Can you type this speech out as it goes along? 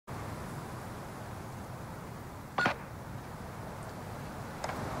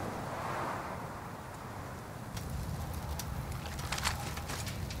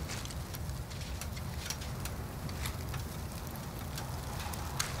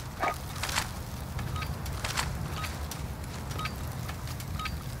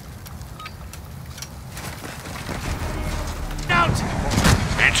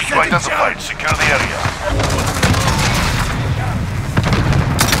identified. Secure the area.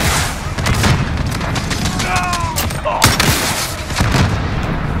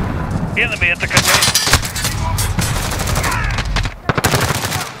 Enemy at the container.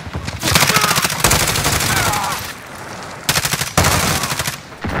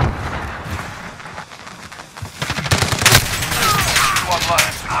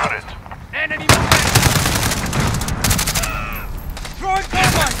 Online. Secure it. Enemy movement! Throwing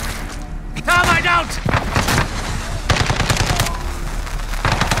thermite! Thermite out!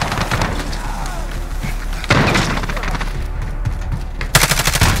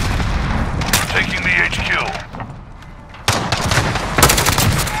 Taking the HQ.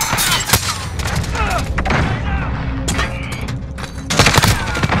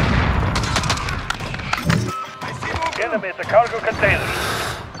 Enemy at the cargo container.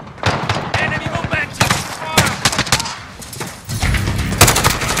 Enemy movement!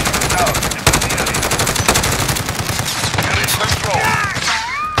 Out. It's in the area. You're in control.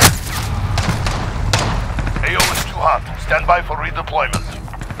 AO is too hot. Stand by for redeployment.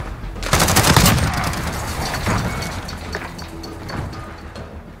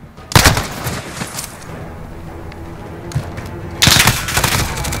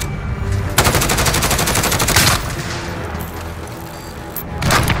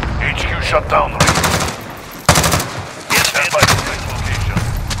 Shut down. Stand by for next location.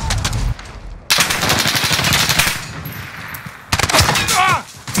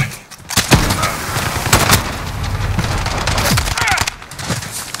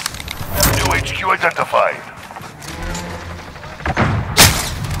 New HQ identified.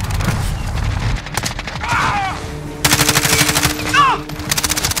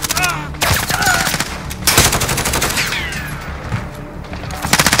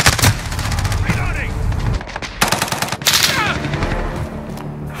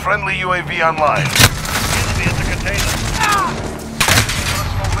 Friendly UAV online. Enemy at the container.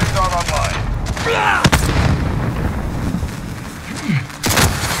 Personal radar online.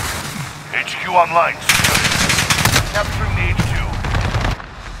 HQ online. Capturing the HQ.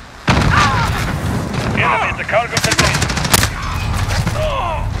 Enemy at the cargo container.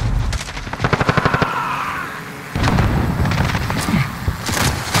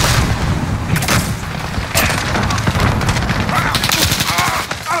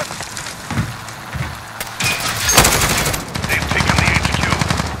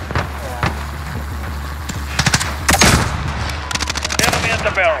 The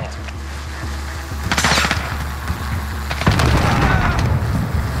barrel.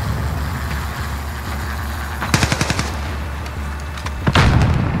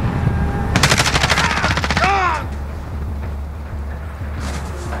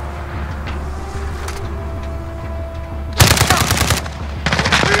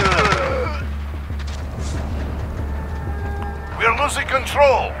 We are losing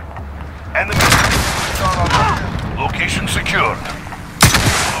control. Enemy location secured.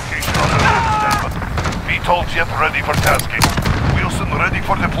 VTOL jet ready for tasking. Wilson ready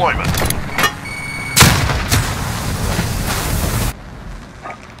for deployment.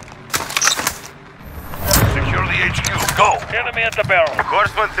 Secure the HQ. Go! Enemy at the barrel.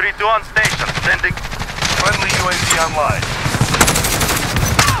 Horseman 3-2 on station. Sending. Friendly UAV online.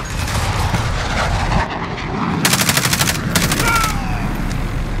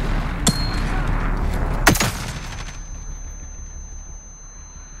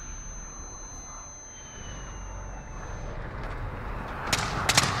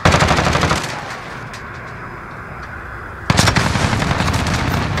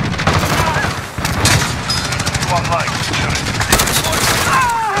 Online. Secure it.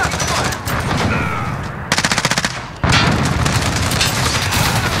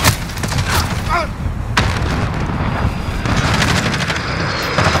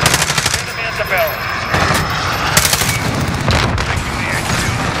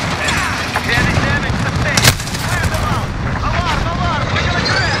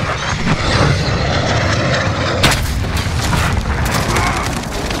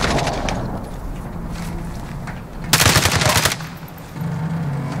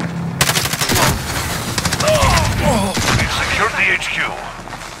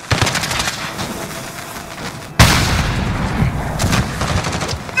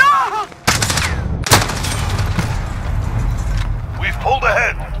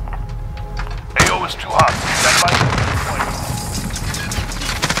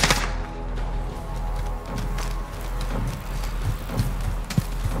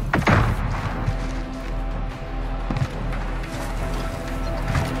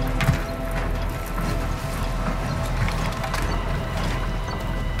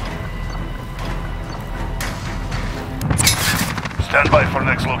 Stand by for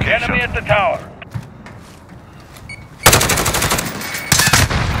next location. Enemy at the tower.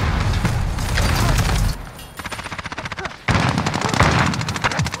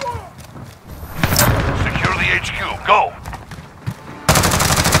 Secure the HQ. Go!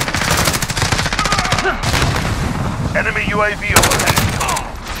 Enemy UAV overhead.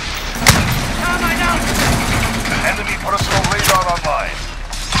 Enemy personal radar online.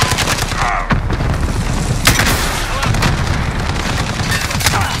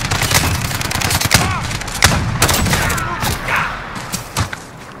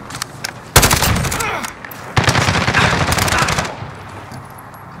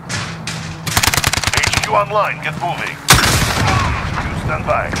 HQ online. Get moving. You stand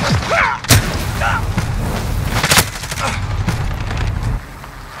by.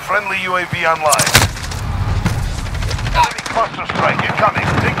 Friendly UAV online. Enemy cluster strike incoming.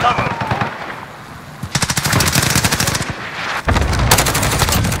 Take cover.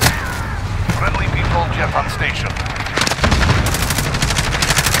 Friendly patrol jet on station.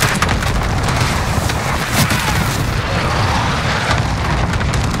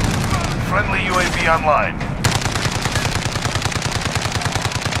 Friendly UAV online.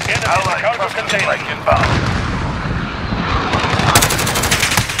 Enemy Allied cargo cluster container. strike inbound.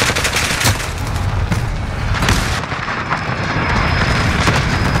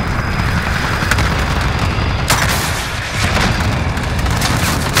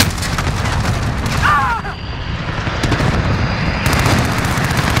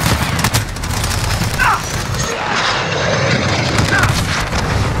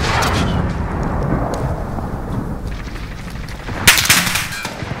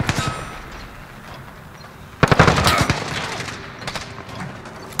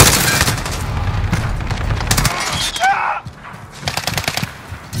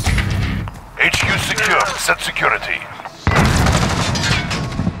 HQ secure. Set security.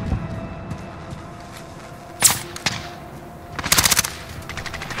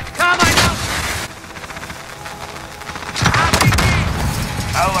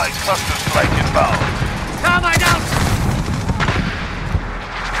 Allied cluster strike inbound.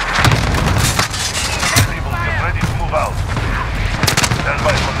 Able, get ready to move out. Stand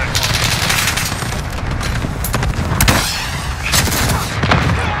by for next one.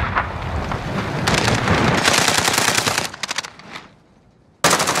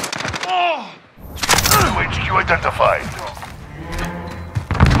 HQ identified.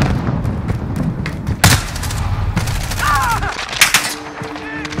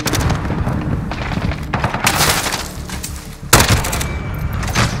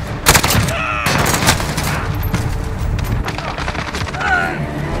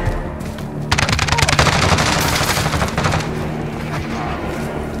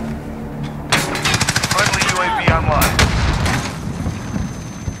 Friendly UAV online.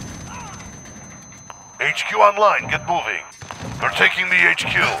 HQ online, get moving. We're taking the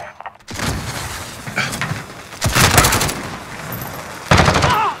HQ.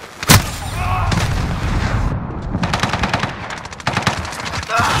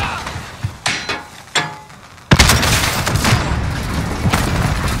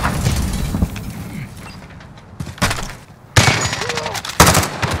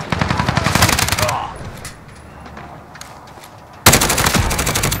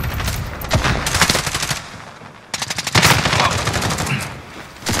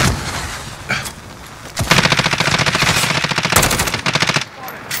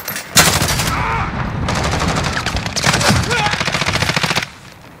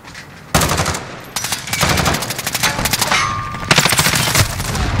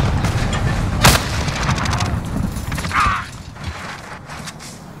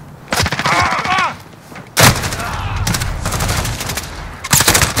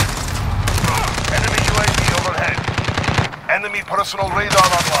 Enemy personal radar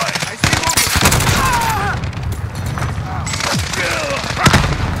online. I see movement.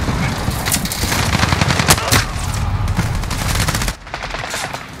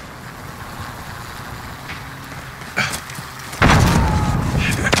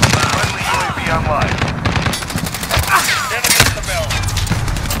 Friendly UAV online. Enemy at the barrel.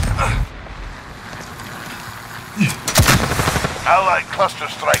 Allied cluster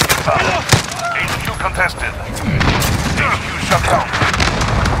strike inbound. HQ contested. HQ shut down.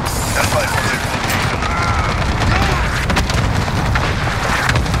 Stand by for next location.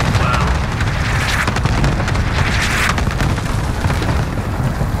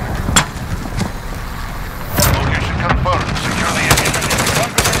 Location confirmed. Secure the HQ.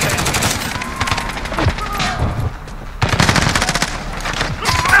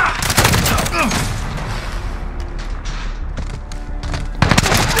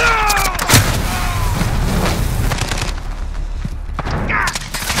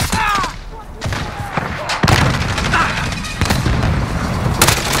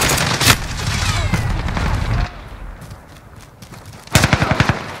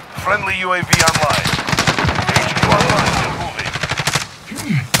 Friendly UAV online. HQ online and moving.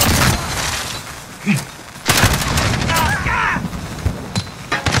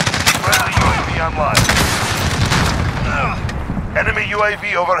 Friendly UAV online. Enemy UAV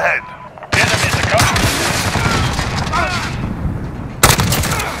overhead. Enemies are coming.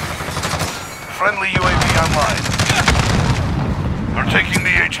 Friendly UAV online. They're taking the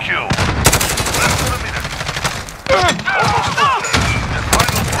HQ. Less than a minute. Almost full. And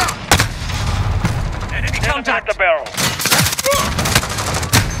final one. Enemy at the barrel.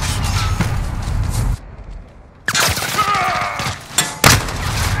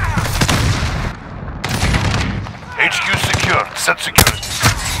 HQ secured. Set security.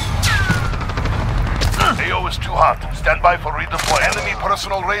 AO is too hot. Stand by for redeploy. Enemy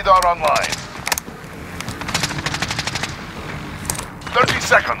personal radar online. 30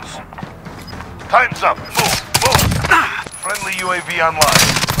 seconds. Time's up. Move. Friendly UAV online.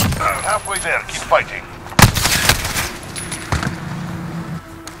 Halfway there. Keep fighting.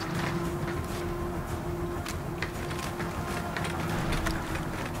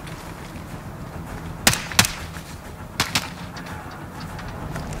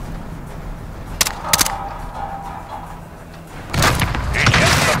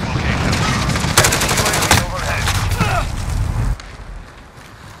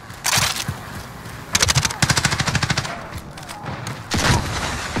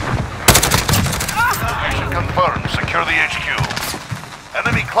 Confirmed. Secure the HQ.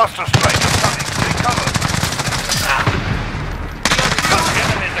 Enemy cluster strike incoming. Take cover.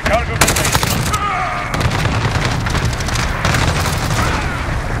 Enemies are cargo container.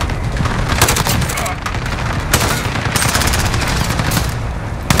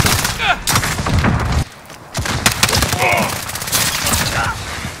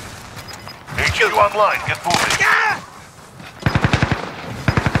 HQ online. Get moving.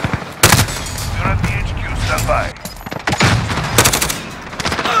 You're at the HQ. Stand by.